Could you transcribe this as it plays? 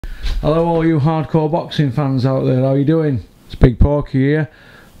Hello all you hardcore boxing fans out there, how are you doing? It's Big Porky here,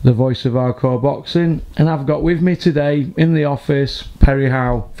 the voice of hardcore boxing, and I've got with me today in the office Perry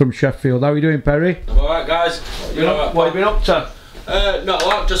Howe from Sheffield. How are you doing, Perry? I'm alright, guys. What have you been up to? Not a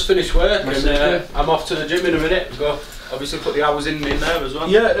lot, just finished work and I'm off to the gym in a minute. Go obviously put the hours in there as well.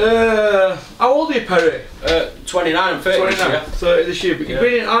 Yeah, how old are you, Perry? 29 and 30 29, this year. 30 this year, but you've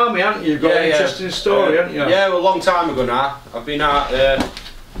been in the army, haven't you? You've got an interesting story, haven't you? Yeah, well, a long time ago now. I've been out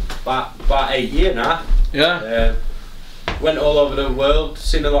about 8 years now. Yeah. Went all over the world,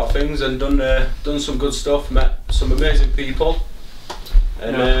 seen a lot of things and done some good stuff, met some amazing people.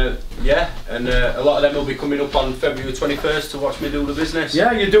 And a lot of them will be coming up on February 21st to watch me do the business.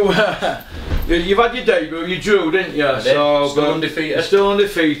 Yeah, you do. You've had your debut, you drew, didn't you? I did. So, still undefeated. Still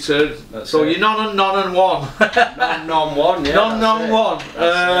undefeated. So you're none and one. Non-one, yeah. Non-one.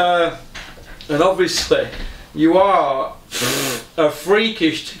 And obviously, you are a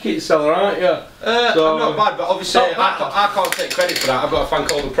freakish ticket seller, aren't you? I'm not bad, but obviously I can't take credit for that. I've got to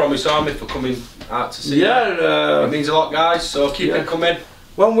thank all the Promise Army for coming out to see me. It means a lot, guys, so keep it coming.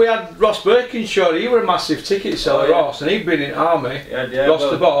 When we had Ross Birkinshaw, he were a massive ticket seller, Ross, and he'd been in army. Ross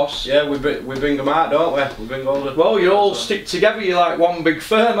the boss. Yeah, we bring them out, don't we? We bring all the. Well, you all stick together. You're like one big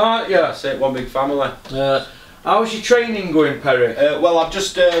firm, aren't you? That's it, one big family. How's your training going, Perry? Well,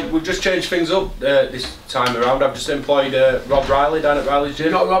 we've just changed things up this time around. I've just employed Rob Riley down at Riley's gym.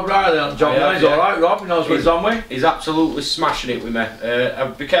 You got Rob Riley on, John. He's alright, Rob. He knows what he's on with. He's absolutely smashing it with me.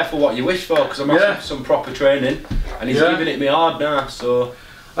 Be careful what you wish for, because I'm asking for some proper training, and he's giving it me hard now. So.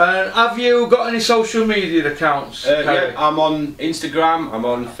 Have you got any social media accounts? Yeah, I'm on Instagram. I'm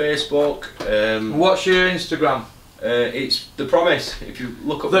on Facebook. What's your Instagram? It's The Promise. If you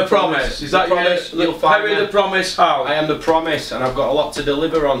look up The Promise, is that Promise, you'll find Perry The Promise Howe? I am The Promise, and I've got a lot to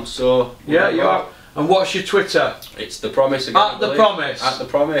deliver on. So yeah, you are. And what's your Twitter? It's The Promise again. At The Promise. At The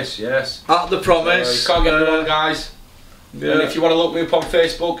Promise, yes. At The Promise. So you can't get me wrong, guys. Yeah. And if you want to look me up on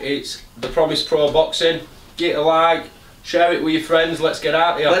Facebook, it's The Promise Pro Boxing. Get a like. Share it with your friends, let's get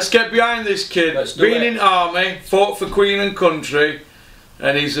out here. Let's get behind this kid. Been in army, fought for Queen and country,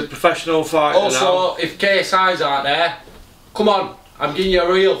 and he's a professional fighter also, if KSI's out there, come on, I'm giving you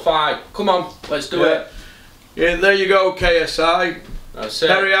a real fight. Come on, let's do it. Yeah, there you go, KSI. That's it.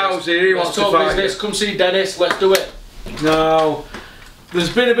 Perry Howe's here, he wants to fight. Business. Come see Dennis, let's do it. Now,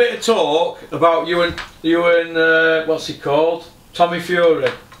 there's been a bit of talk about you and what's he called? Tommy Fury.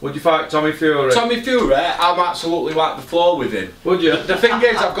 Would you fight Tommy Fury? Tommy Fury, I'm absolutely wipe the floor with him. Would you? The thing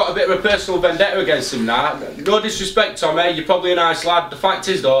is, I've got a bit of a personal vendetta against him now. No disrespect, Tommy, you're probably a nice lad. The fact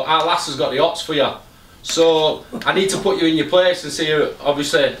is though, our lass has got the hots for you. So, I need to put you in your place and see you,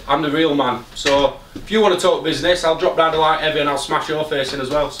 obviously, I'm the real man. So, if you want to talk business, I'll drop down the light heavy and I'll smash your face in as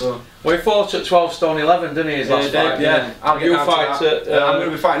well, so. Well, he fought at 12 stone 11, didn't he, his last fight? Yeah. I'll get fight at... I'm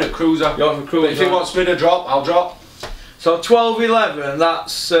going to be fighting at Cruiser. You're for Cruiser. But if he wants me to drop, I'll drop. So 12-11,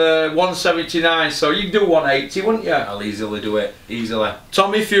 that's 179, so you can do 180, wouldn't you? I'll easily do it, easily.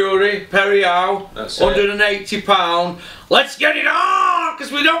 Tommy Fury, Perry Howe, £180. Let's get it on,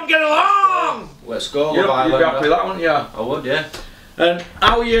 because we don't get along! Let's go, You'd be happy with that, wouldn't you? I would, yeah. And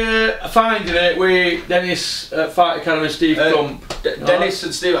how are you finding it with Dennis at Fight Academy, Steve Crump? Dennis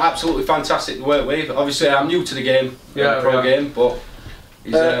and Steve are absolutely fantastic to work with. Obviously, I'm new to the game, the pro game, but...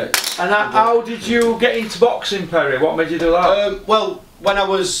 and how did you get into boxing, Perry? What made you do that? Well, when I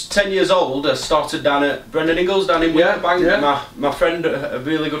was 10 years old, I started down at Brendan Ingles down in Wickbank. My friend, a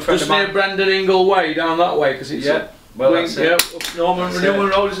really good friend of mine. Just near Brendan Ingle Way, down that way, because it's well, that's it. Up Norman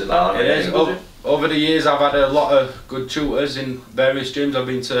Road, is it that? It is. Over the years, I've had a lot of good tutors in various gyms. I've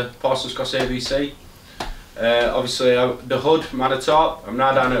been to Parsons Cross ABC. Obviously, the Hood, Manatop. I'm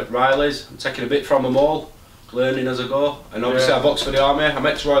now down at Riley's. I'm taking a bit from them all. Learning as I go, and obviously I box for the army. I'm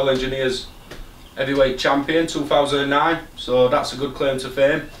ex-Royal Engineers heavyweight champion 2009, so that's a good claim to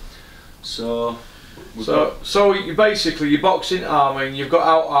fame. So you basically you box in army and you've got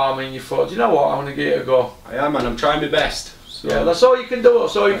out army and you thought, do you know what, I'm going to give it a go. I am, and I'm trying my best. So yeah, that's all you can do.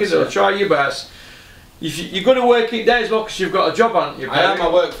 That's all you can do. Try your best. You're going to work it day as well because you've got a job, haven't you? I am.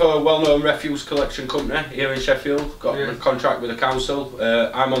 I work for a well-known refuse collection company here in Sheffield. Got a contract with the council.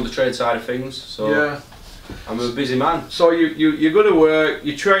 I'm on the trade side of things, so. I'm a busy man. So you're going to work,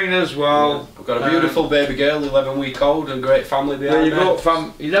 you train as well. I've got a beautiful baby girl, 11-week-old, and a great family behind me.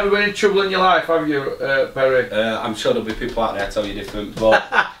 You've never been in trouble in your life, have you, Perry? I'm sure there'll be people out there tell you different, but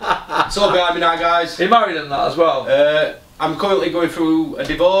it's all behind me now, guys. Are you married in that as well? I'm currently going through a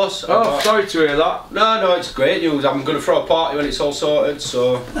divorce. Oh, sorry to hear that. No, it's great news. I'm going to throw a party when it's all sorted,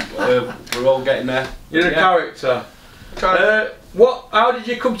 so we're all getting there. You're a character. How did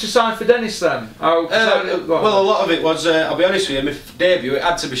you come to sign for Dennis then? Well, a lot of it was, I'll be honest with you, my debut, it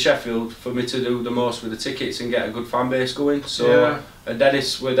had to be Sheffield for me to do the most with the tickets and get a good fan base going. So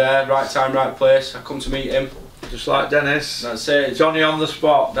Dennis were there, right time, right place. I come to meet him. Just like Dennis. That's it. Johnny on the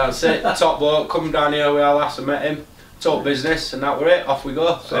spot. That's it. Top bloke, come down here with our lass and met him. Talk business, and that were it. Off we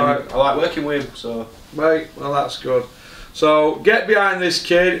go. I like working with him. So. Right, well that's good. So get behind this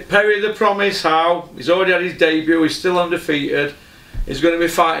kid, Perry the Promise Howe. He's already had his debut. He's still undefeated. He's going to be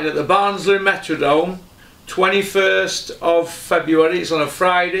fighting at the Barnsley Metrodome, 21st of February. It's on a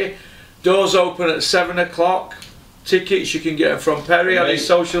Friday. Doors open at 7 o'clock. Tickets you can get them from Perry on his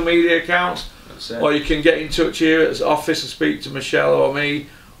social media accounts, or you can get in touch here at the office and speak to Michelle or me,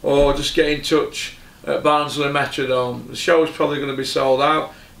 or just get in touch at Barnsley Metrodome. The show's probably going to be sold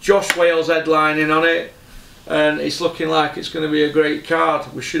out. Josh Wales headlining on it, and it's looking like it's going to be a great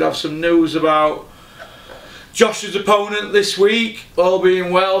card. We should have some news about Josh's opponent this week, all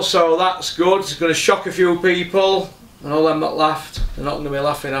being well, so that's good. It's going to shock a few people, and all them that laughed, they're not going to be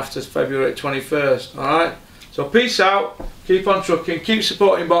laughing after February 21st, alright? So peace out, keep on trucking, keep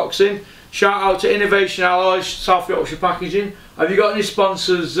supporting boxing. Shout out to Innovation Alloys, South Yorkshire Packaging. Have you got any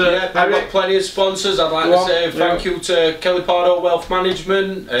sponsors? Yeah, I've got plenty of sponsors. I'd like to say thank you to Kelly Pardo Wealth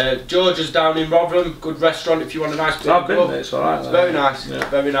Management, George's down in Rotherham, good restaurant if you want a nice I've been there, it's alright. It's very nice,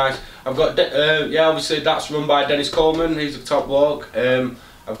 very nice. I've got, obviously that's run by Dennis Coleman, he's a top bloke.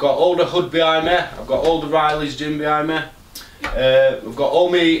 I've got Older Hood behind me, I've got Older Riley's gym behind me. We've got all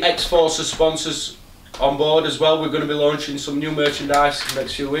my ex-Forces sponsors on board as well. We're going to be launching some new merchandise in the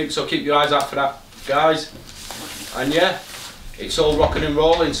next few weeks, so keep your eyes out for that, guys. And yeah, it's all rocking and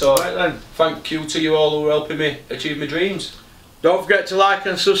rolling, so thank you to you all who are helping me achieve my dreams. Don't forget to like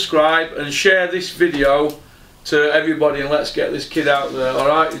and subscribe and share this video to everybody, and let's get this kid out there.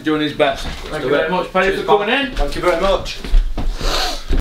 Alright, he's doing his best. Thank you very much, Perry, for coming in. Thank you very much.